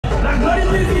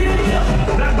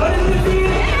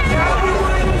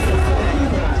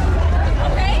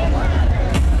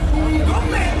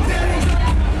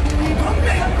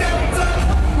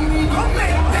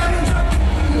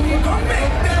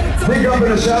Big up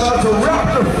and a shout out to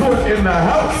Raptor Foot in the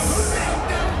house.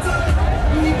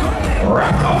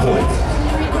 Raptor Foot.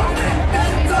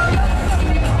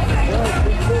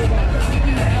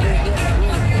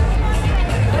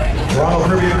 Toronto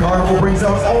Caribbean Carnival brings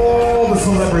out all the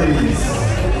celebrities.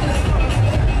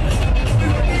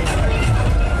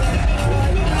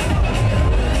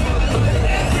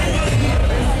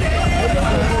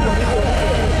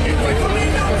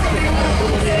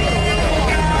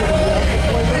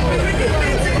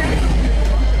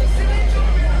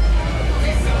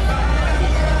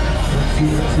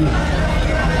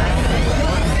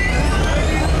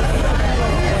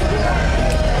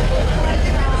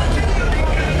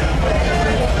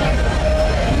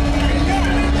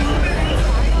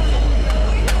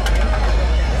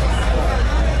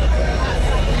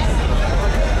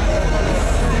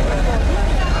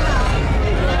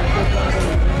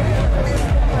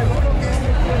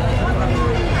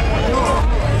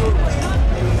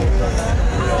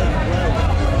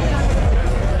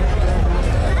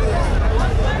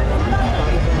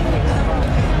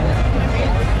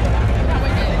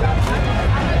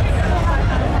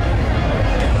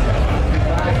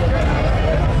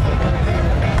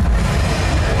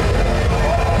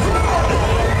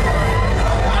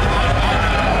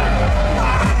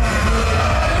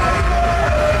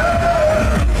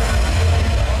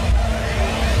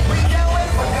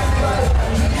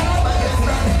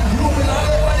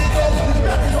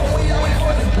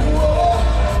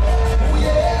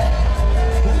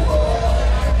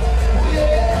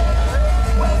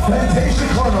 Fantazia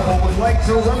Carnival would like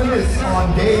to reminisce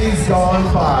on days gone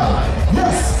by.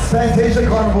 Yes, Fantazia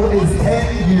Carnival is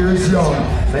 10 years young.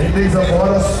 Many things have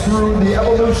brought us through the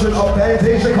evolution of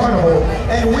Fantazia Carnival,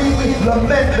 and we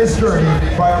lament this journey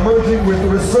by emerging with the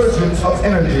resurgence of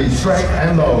energy, strength,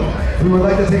 and love. We would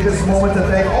like to take this moment to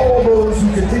thank all those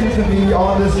who continue to be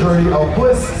on this journey of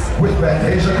bliss with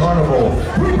Fantazia Carnival.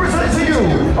 We present to you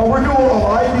a renewal of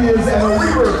ideas and a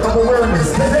rebirth of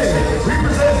awareness. Today, we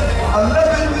present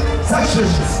 11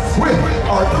 sections with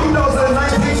our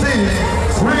 2019 theme,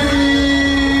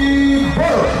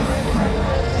 Rebirth.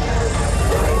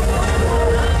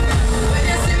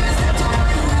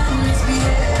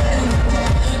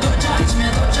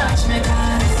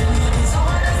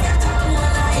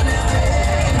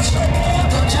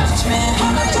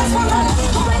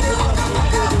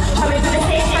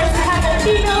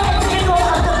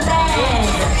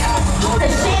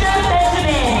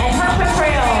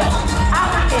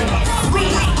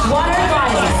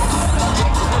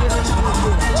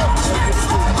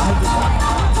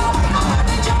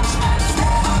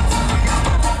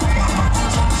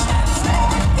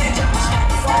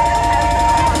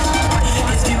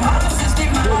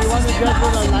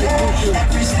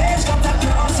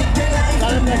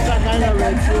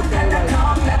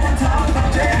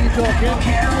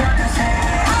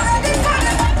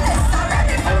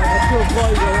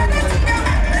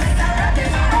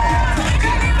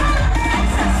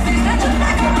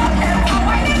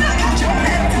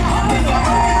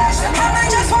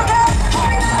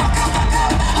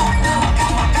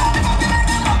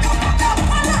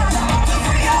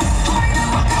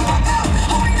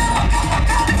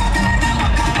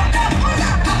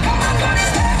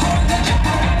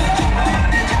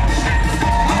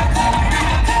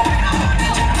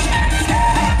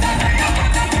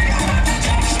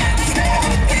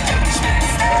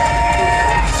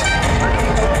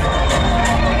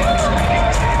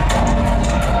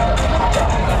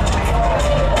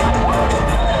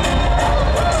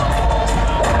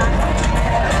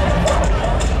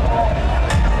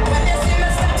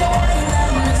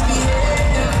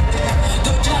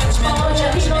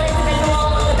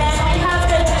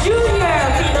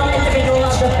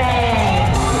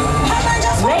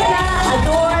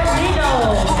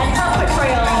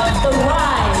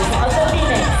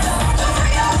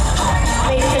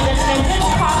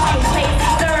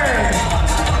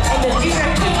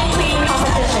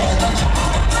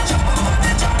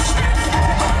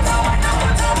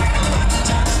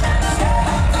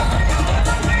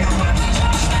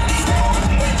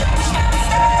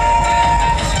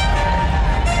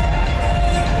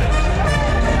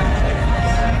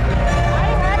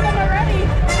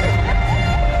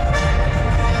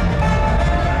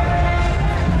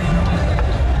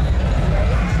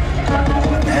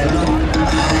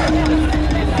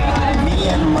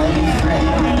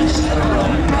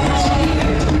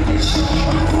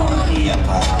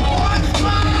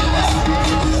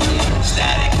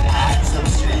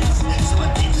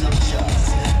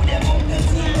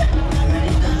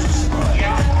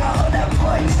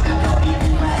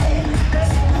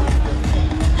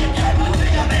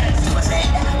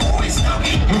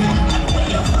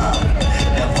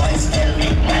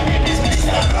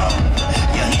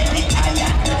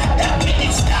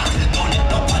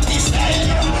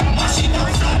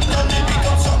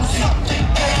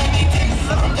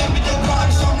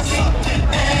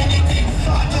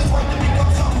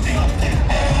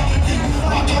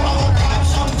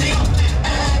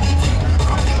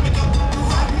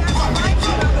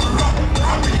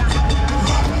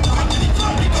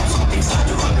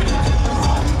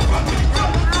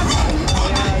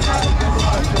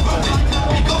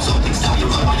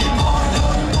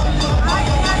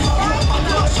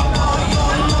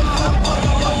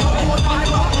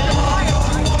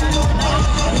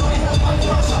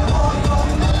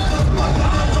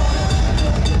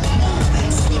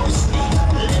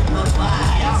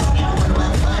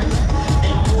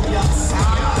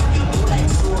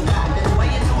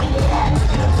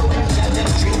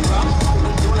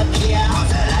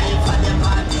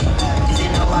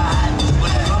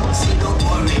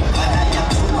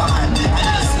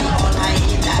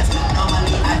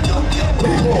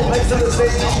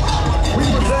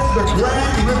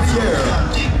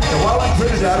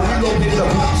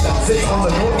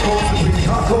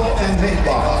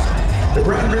 lot. The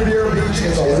Grand Riviera Beach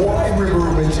is a wide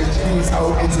river which empties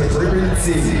out into the Caribbean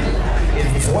Sea.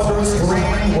 Its wondrous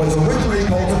terrain was originally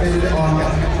cultivated on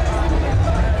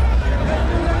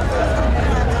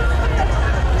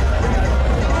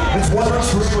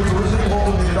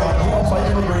corn by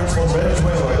immigrants from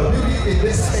Venezuela. The beauty in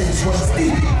this space was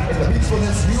deep, and the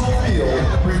peacefulness you will feel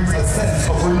brings a sense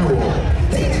of renewal.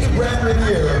 Take it to Grand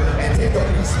Riviera and take a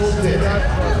peaceful dip.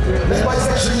 Led by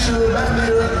section leader, band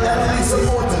leader, Annalise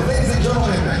Fortin, ladies and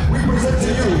gentlemen, we present to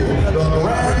you the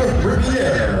Grand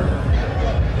Riviera.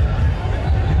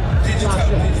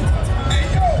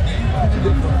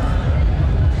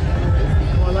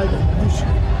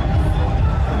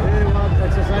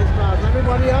 Exercise class.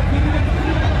 Everybody up.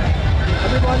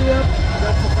 Everybody up.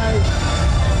 Exercise.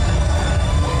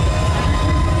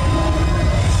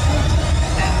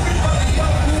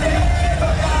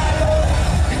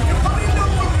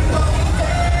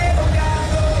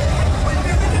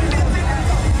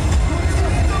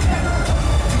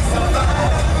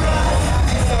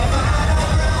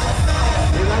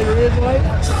 You like your ears, boy?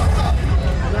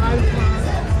 Nice,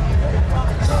 man.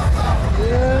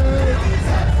 Yeah.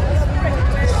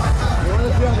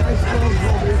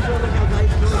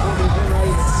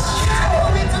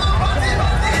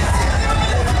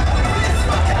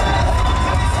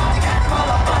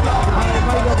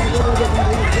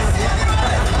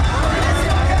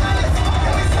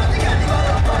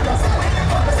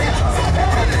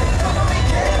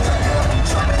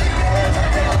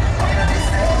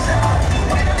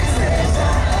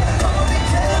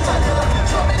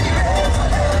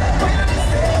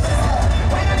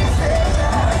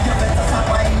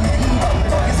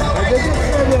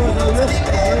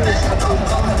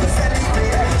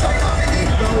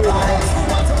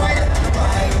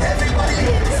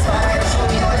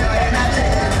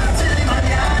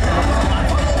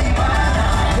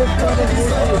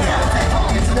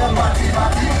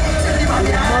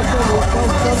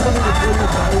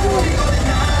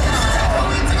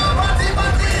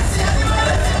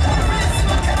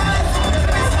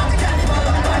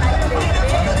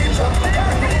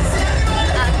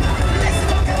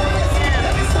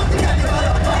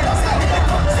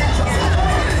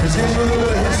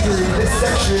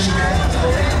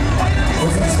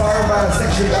 Was inspired by a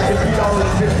section back in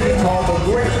 2015 called The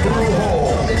Great Blue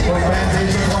Hole from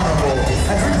Fantazia Carnival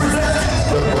as we present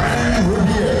the Grand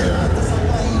Riviera.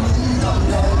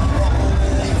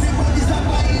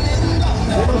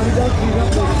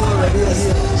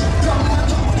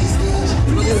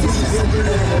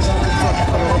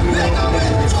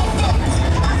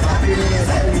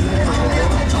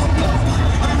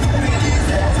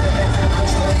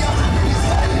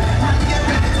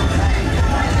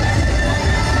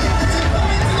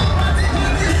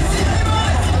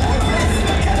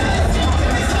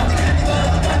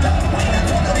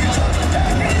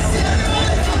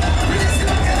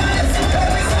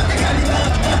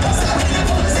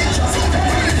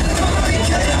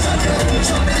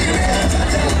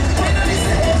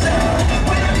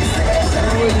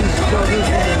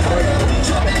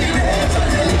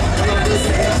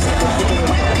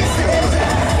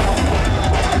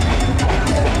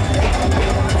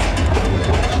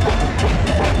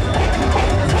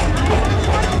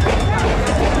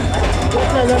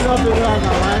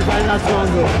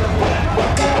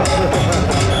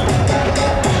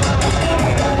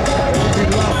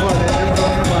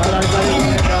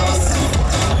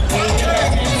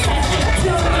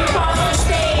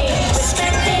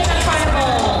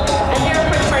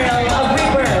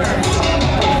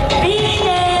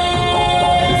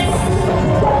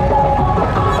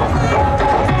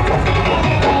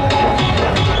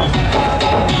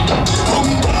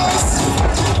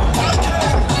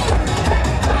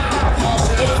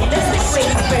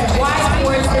 Wide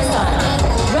towards the sun.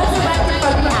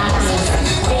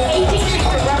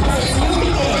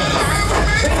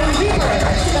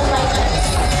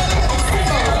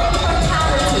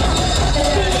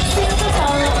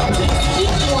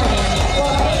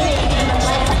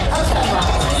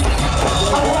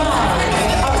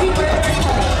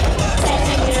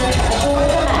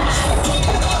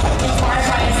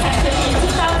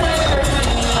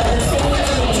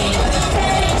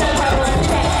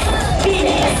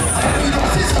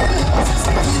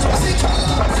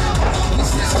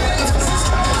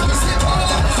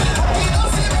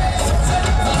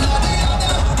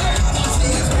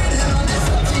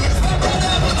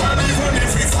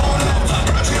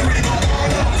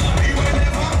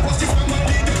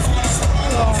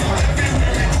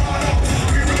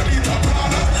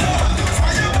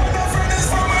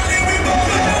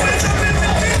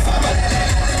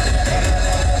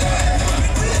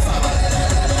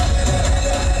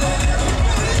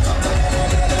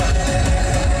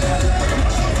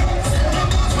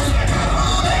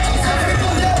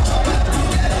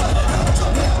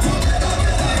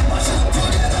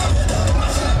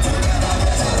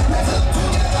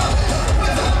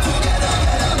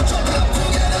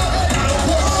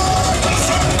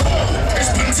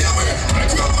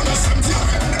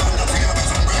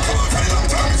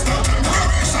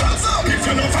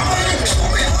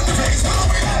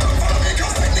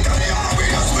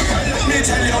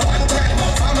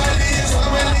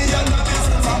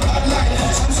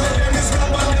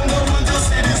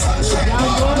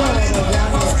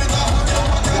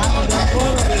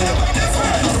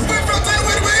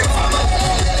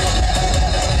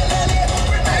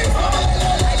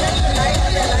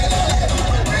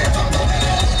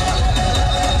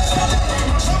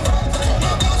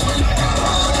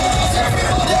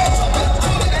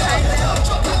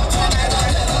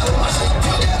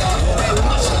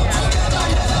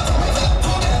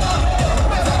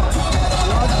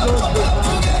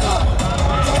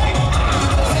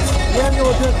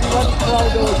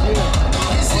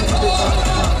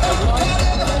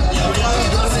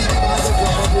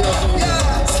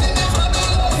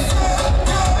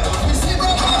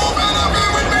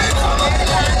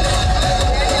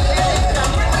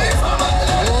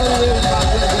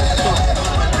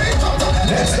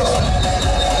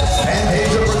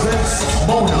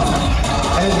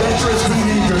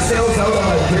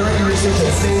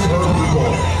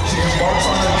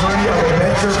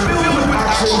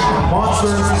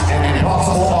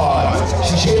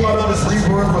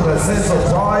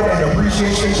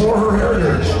 appreciation for her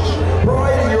heritage.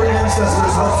 Pride in your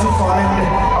ancestors helps you find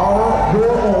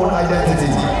your own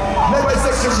identity. Led by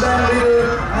section band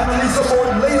leader Annalisa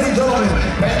Ford, ladies and gentlemen,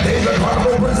 Fantazia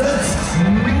Carnival presents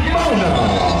Mona.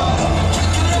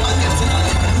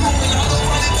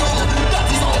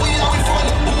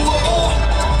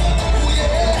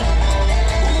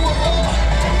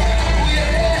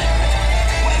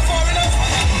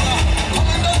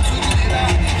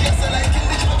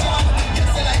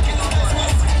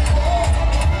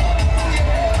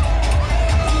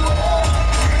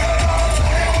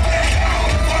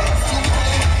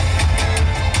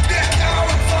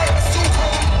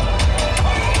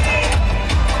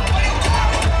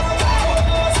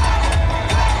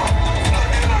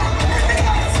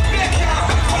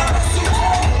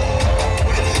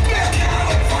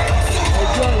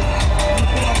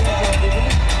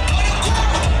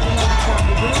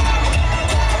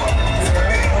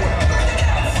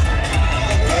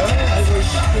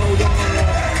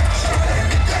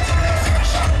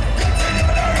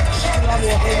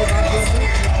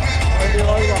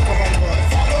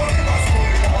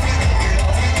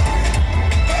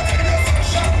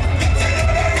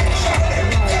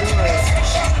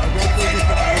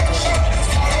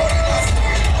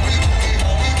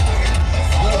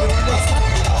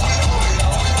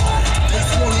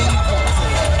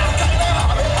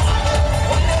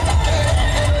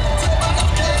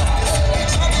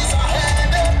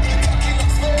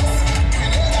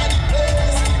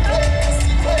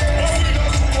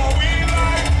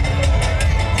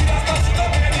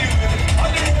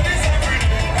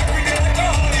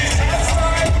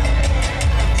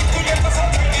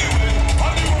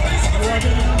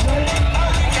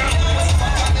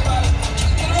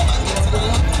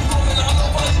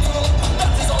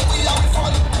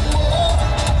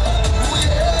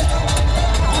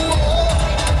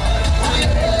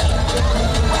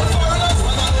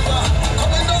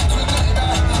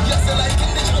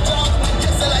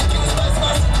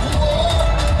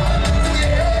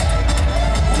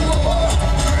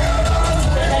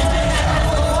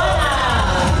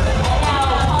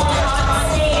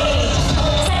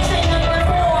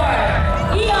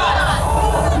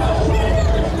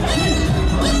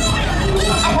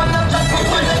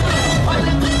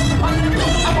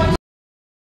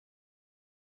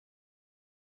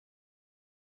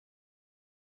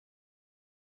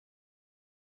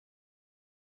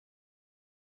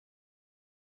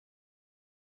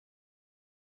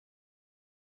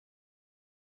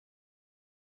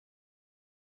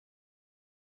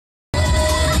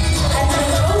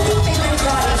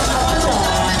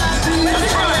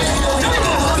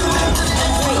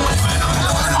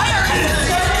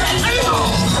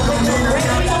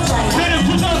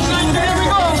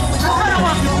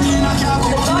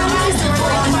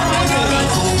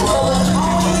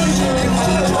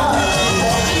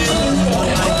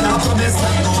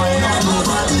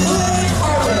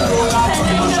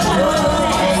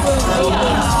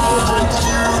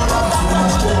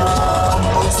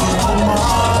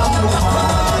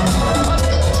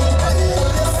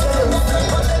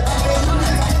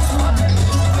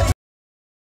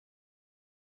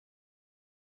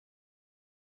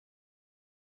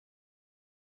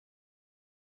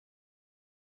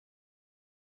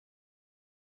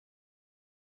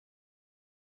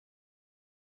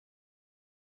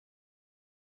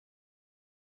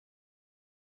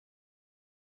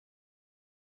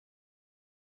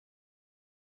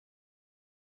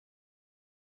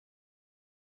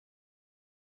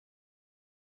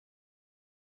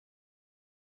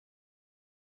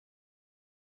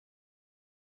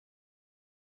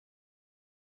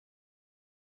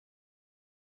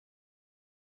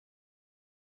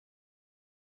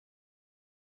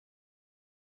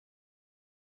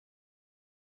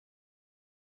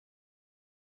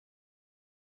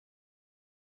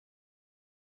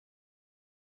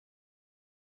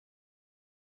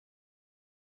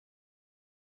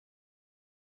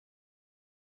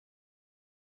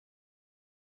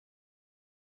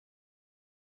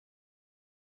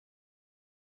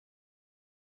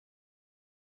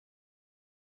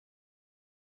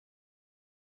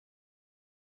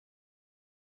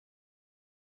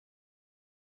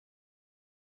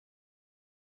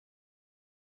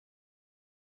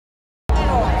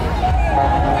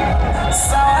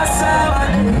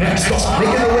 Next up,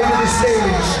 making their way to the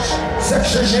stage,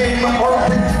 section name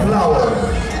Arctic Flower.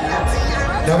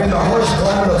 Now in the harsh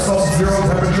climate of sub-zero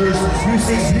temperatures, you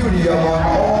see beauty among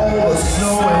all the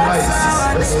snow and ice.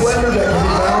 The splendor that can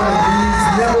be found in these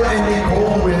never-ending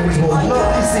cold winds will not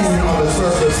be seen on the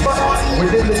surface, but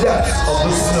within the depths of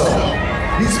the snow.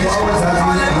 These flowers have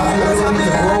the ability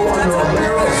to grow under a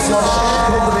layer of slush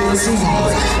seed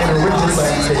in a rigid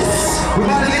landscape. We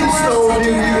got a new snow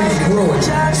beauty is growing.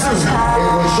 Soon, it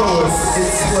will show us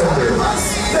its splendor.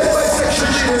 Led by section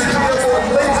leader,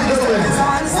 ladies and gentlemen,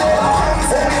 only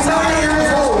 9 years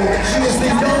old, she is the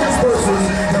youngest person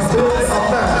to build a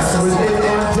mast within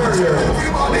Ontario.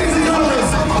 Ladies and gentlemen,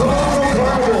 Toronto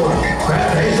Carnival,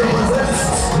 Fantazia presents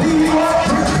the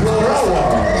Caribana.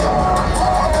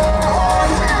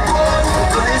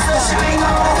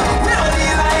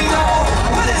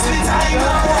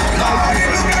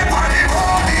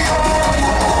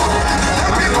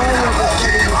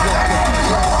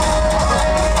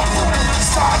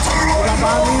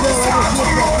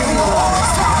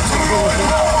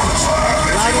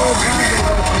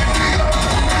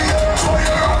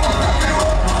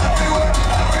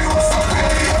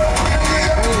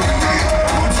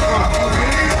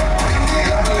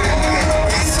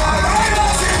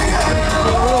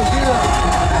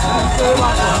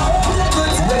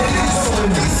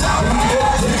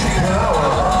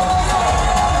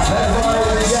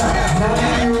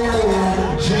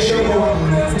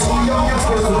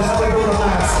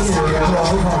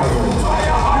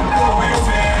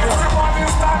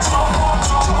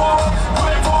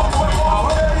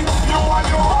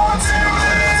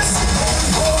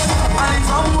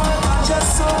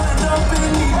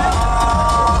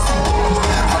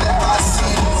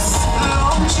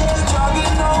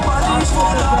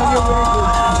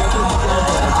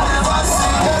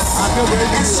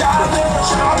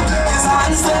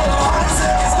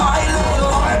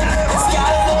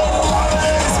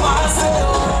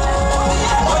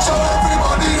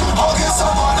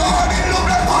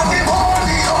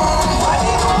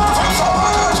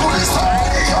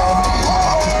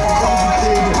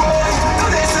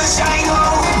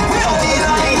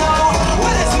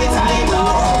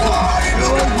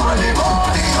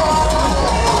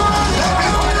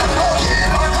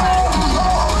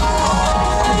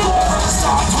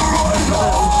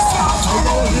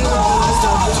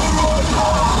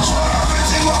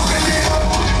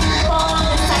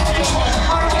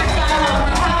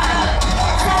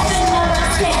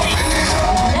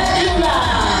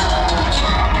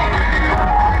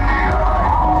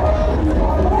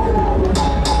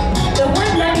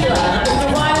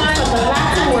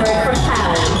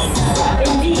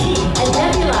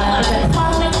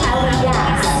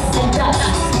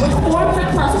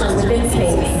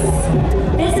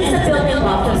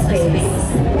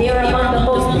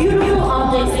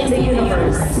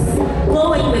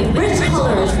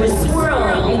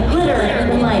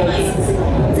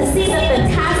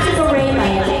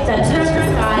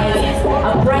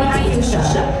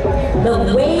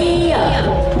 The way up,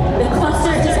 the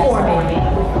cluster is forming.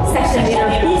 Section leader,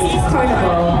 Fantazia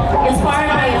Carnival, inspired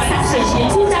by a section in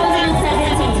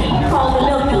 2017 called the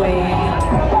Milky Way.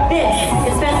 This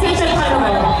is Fantazia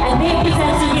Carnival, and they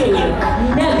present to you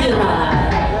Nebula.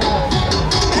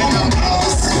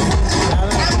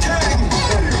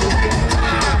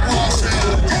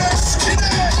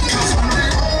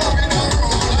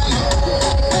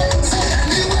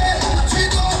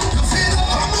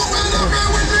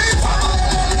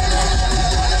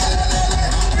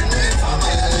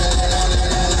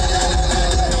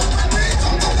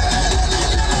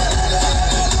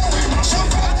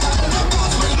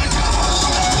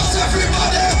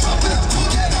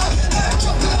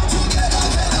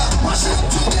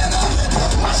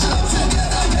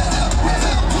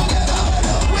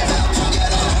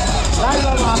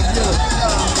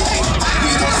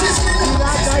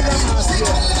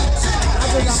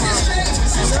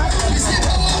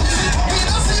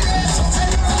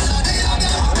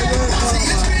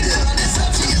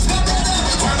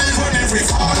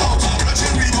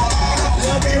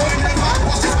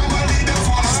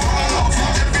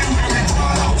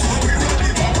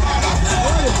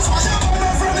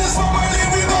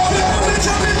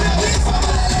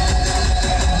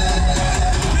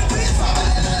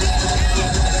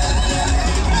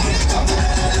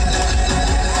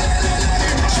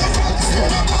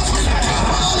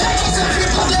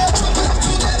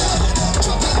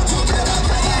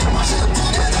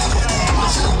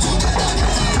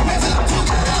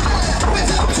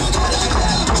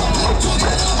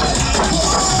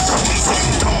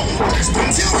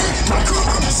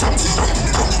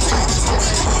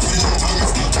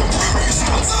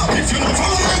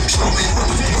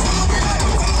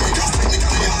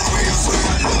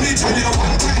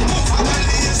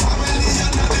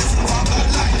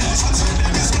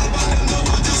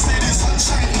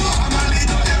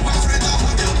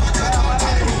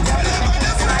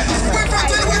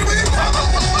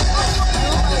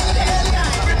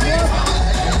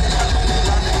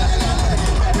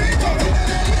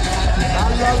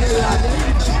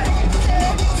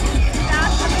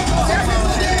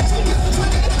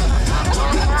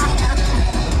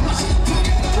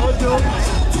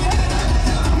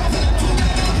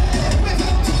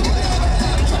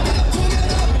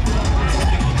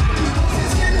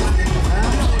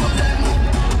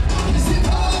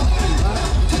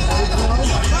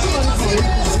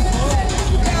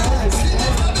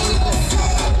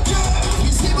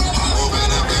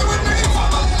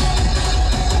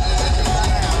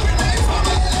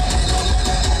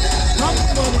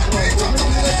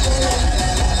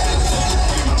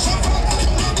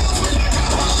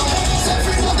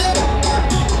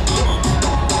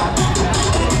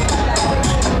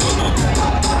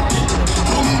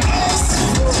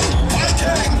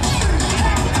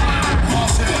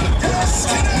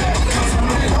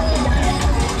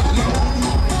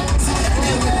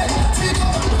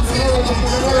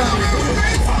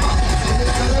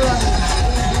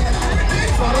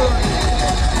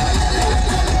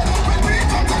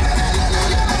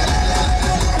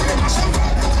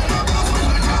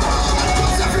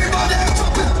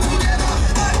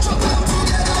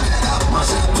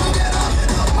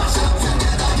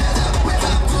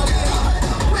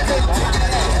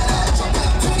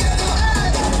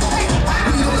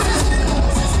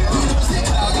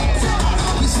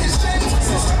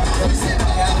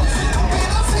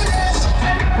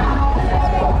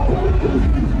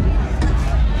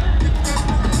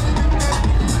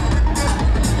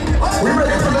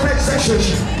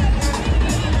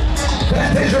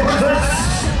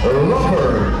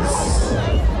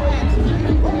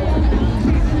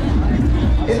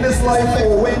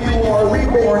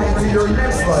 reborn into your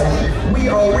next life, we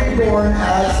are reborn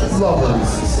as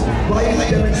lovers. Life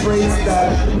demonstrates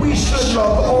that we should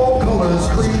love all colors,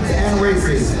 creeds, and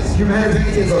races.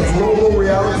 Humanity is a global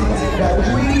reality that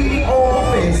we all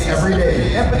face every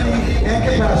day. Empathy and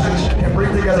compassion can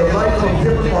bring together life from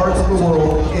different parts of the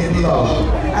world in love.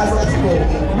 As a people,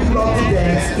 we love to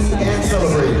dance, eat, and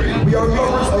celebrate. We are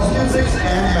lovers of music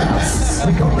and mass.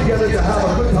 We come together to have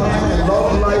a good time and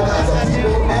love life as a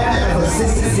people and as a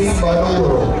city seen by the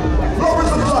world.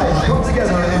 Lovers of life come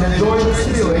together and enjoy this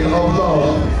feeling of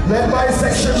love. Led by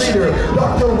section leader,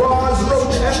 Dr. Roz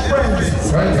Roach and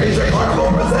friends, Fantazia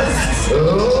Carnival presents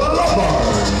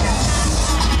Lovers.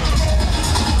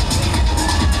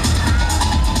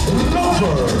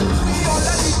 Lovers.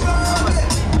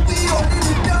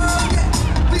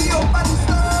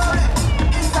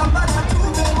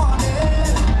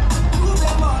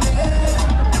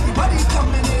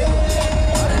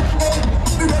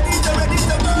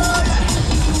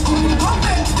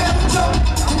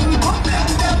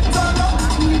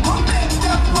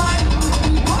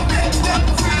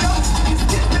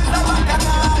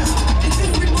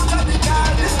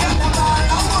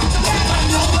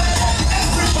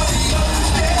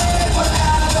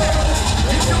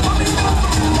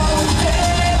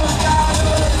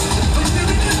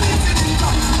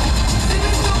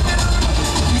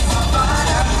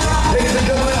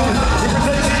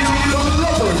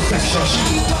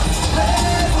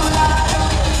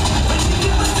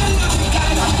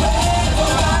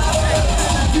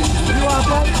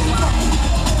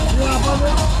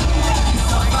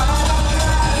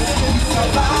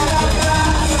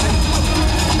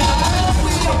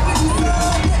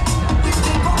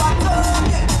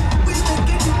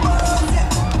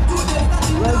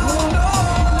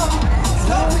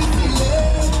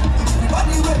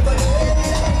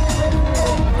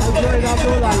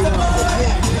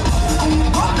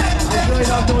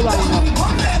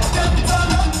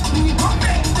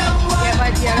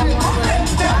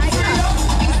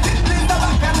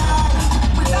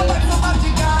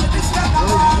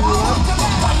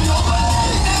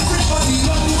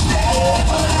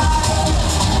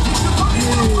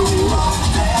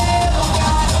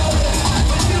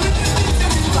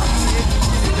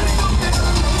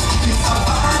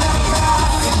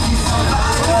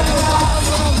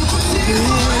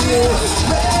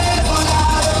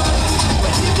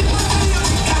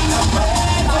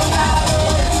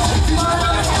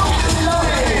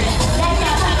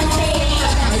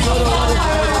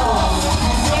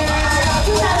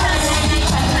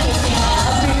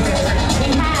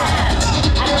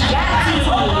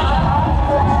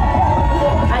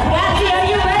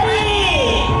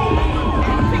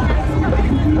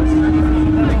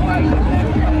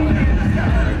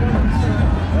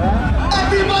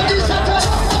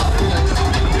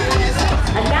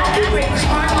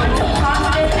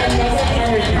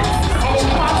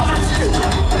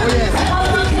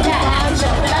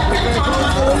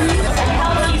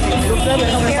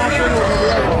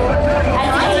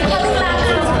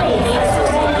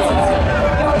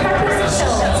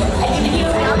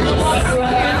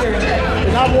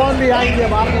 One behind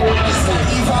him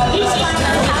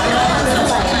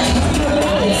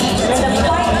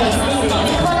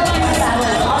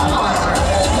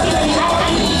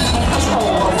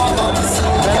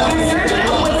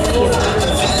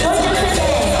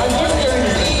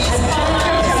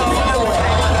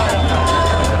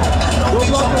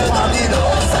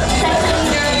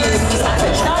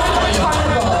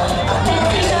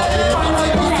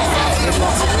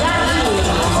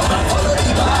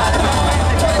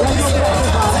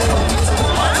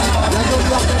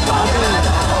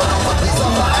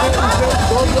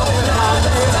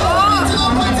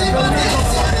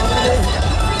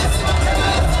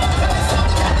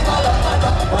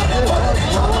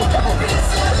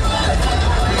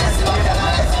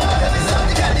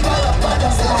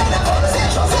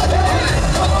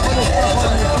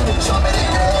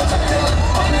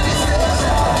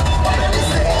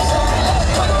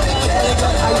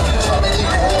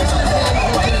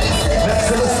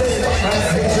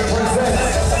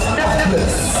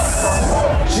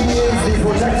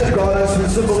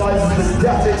symbolizes the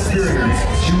death experience.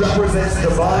 She represents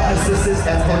divine assistance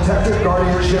and protective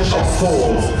guardianship of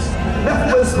souls.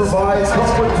 Nephthys provides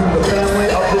comfort to the family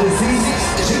of the deceased.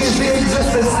 She is the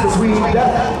existence between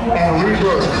death and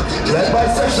rebirth. Led by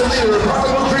section leader,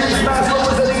 Carnival Dreams Master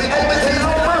representing Edmonton,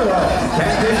 Alberta,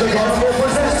 Fantazia Carnival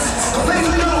presents,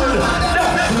 ladies and gentlemen,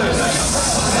 Nephthys.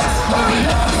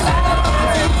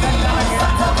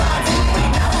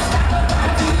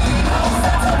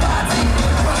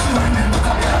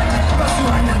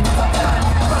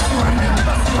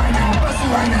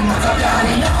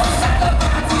 Everybody knows